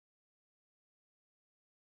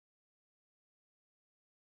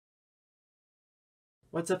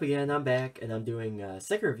What's up again? I'm back, and I'm doing a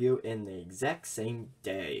second review in the exact same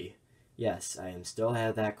day. Yes, I am still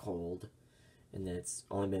have that cold, and it's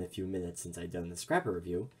only been a few minutes since I've done the Scrapper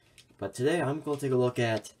review. But today I'm going to take a look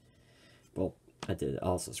at, well, I did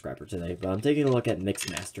also Scrapper today, but I'm taking a look at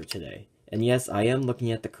Mixmaster today. And yes, I am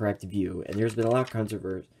looking at the correct view, and there's been a lot of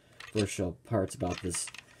controversial parts about this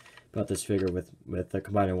figure with the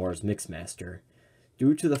Combiner Wars Mixmaster,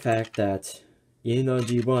 due to the fact that even though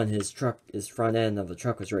G1, his front end of the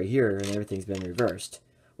truck was right here, and everything's been reversed.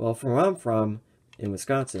 Well, from where I'm from, in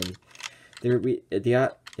Wisconsin,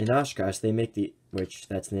 in Oshkosh, they make which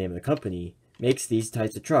that's the name of the company, makes these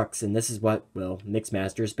types of trucks, and this is what, well,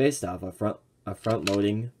 Mixmaster is based off, a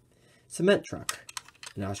front-loading cement truck.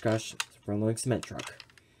 In Oshkosh, it's a front-loading cement truck.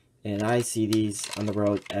 And I see these on the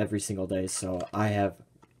road every single day, so I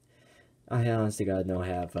honestly God don't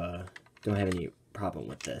have any problem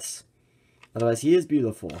with this. Otherwise, he is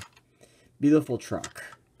beautiful. Beautiful truck.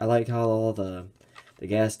 I like how all the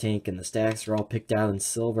gas tank and the stacks are all picked out in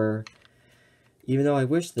silver. Even though I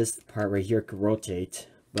wish this part right here could rotate,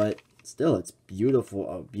 but still, it's beautiful.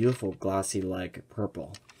 A beautiful glossy like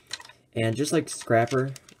purple. And just like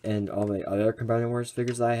Scrapper and all my other Combiner Wars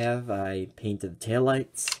figures I have, I painted the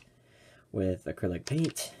taillights with acrylic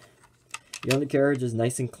paint. The undercarriage is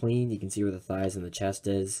nice and clean. You can see where the thighs and the chest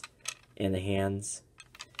is, and the hands.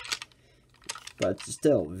 But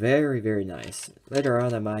still, very, very nice. Later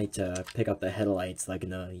on, I might pick up the headlights, like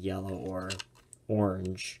in a yellow or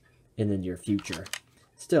orange, in the near future.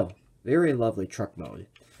 Still, very lovely truck mode.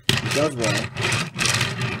 He does well.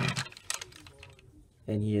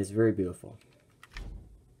 And he is very beautiful.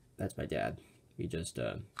 That's my dad.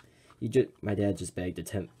 My dad just bagged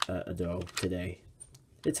a doe today.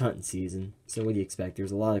 It's hunting season, so what do you expect?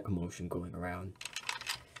 There's a lot of commotion going around.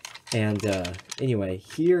 And, anyway,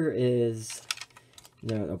 here is...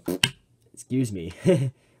 No, excuse me.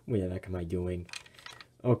 What the heck am I doing?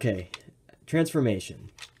 Okay, transformation.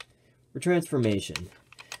 For transformation,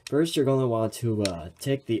 first you're going to want to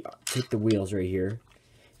take the wheels right here,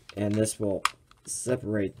 and this will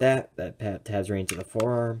separate that tabs right into the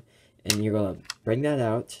forearm, and you're going to bring that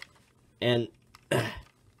out and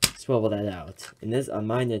swivel that out. And this on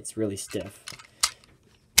mine, it's really stiff.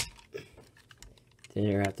 Then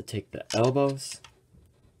you're going to have to take the elbows.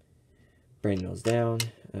 Bring those down,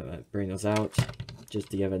 bring those out, just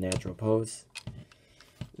to give a natural pose.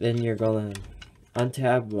 Then you're going to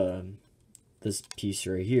untab this piece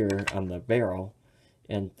right here on the barrel,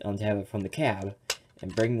 and untab it from the cab,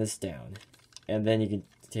 and bring this down. And then you can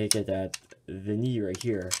take it at the knee right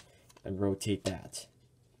here, and rotate that.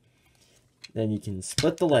 Then you can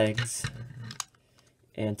split the legs,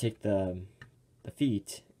 and take the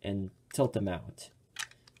feet, and tilt them out,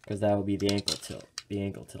 because that will be the ankle tilt. The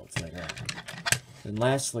ankle tilts like that. And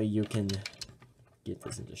lastly, you can get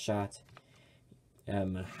this into shot.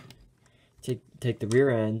 Take the rear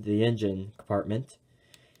end, the engine compartment,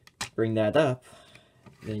 bring that up.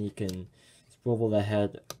 Then you can swivel the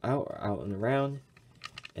head out and around,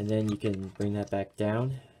 and then you can bring that back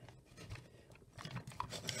down.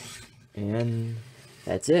 And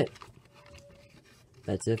that's it.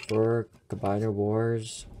 That's it for Combiner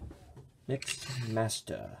Wars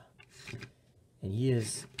Mixmaster. And he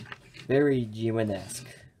is very G1-esque,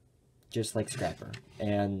 just like Scrapper,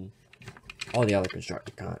 and all the other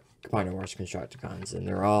Combiner Wars Constructicons, and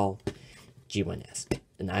they're all G1-esque.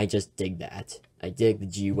 And I just dig that. I dig the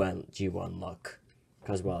G1 look,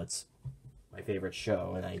 because, well, it's my favorite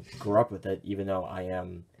show, and I grew up with it, even though I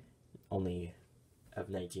am only of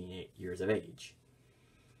 19 years of age.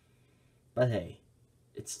 But hey,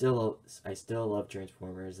 I still love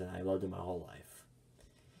Transformers, and I loved them my whole life.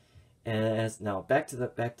 And now back to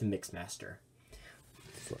Mixmaster,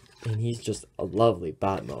 and he's just a lovely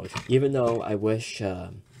bot mode. Even though I wish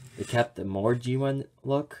they kept the more G1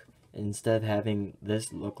 look, and instead of having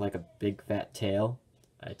this look like a big fat tail.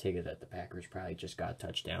 I take it that the Packers probably just got a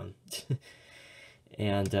touchdown.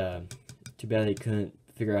 And too bad they couldn't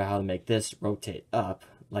figure out how to make this rotate up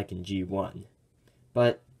like in G1.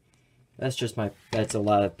 But that's a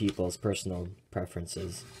lot of people's personal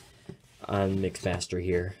preferences on Mixmaster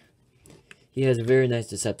here. He has a very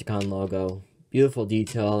nice Decepticon logo, beautiful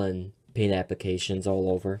detail and paint applications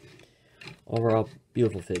all over. Overall,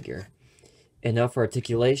 beautiful figure. And now for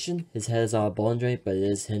articulation, his head is all bone joint, but it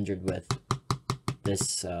is hindered with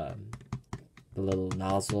this, the little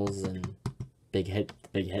nozzles and big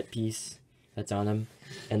head piece that's on him.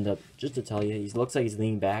 And just to tell you, he looks like he's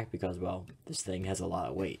leaning back because, well, this thing has a lot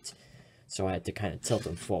of weight. So I had to kind of tilt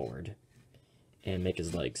him forward and make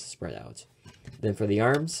his legs spread out. Then for the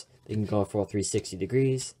arms, they can go a full 360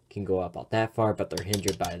 degrees, can go up about that far, but they're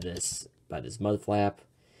hindered by this by this mud flap.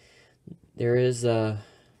 There's a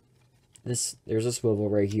swivel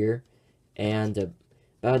right here, and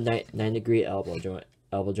about a 9-degree elbow joint,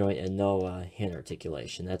 and no hand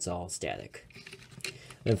articulation. That's all static.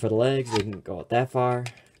 Then for the legs, they can go that far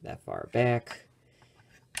back,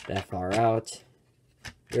 that far out.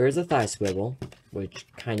 There is a thigh swivel, which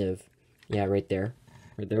kind of, yeah, right there.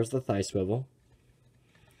 Right there's the thigh swivel.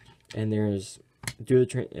 And there's a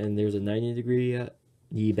 90-degree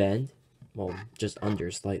knee bend. Well, just under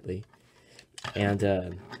slightly. And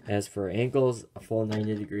as for ankles, a full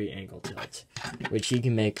 90-degree ankle tilt, which he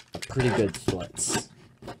can make a pretty good splits.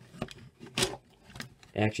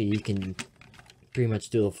 Actually, you can pretty much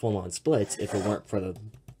do the full-on splits if it weren't for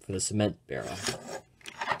the cement barrel.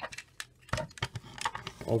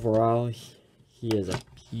 Overall, he is a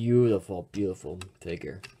beautiful, beautiful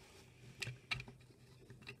figure.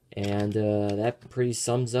 And that pretty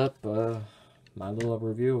sums up my little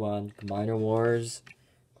review on Combiner Wars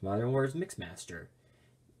Mixmaster.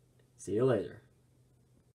 See you later.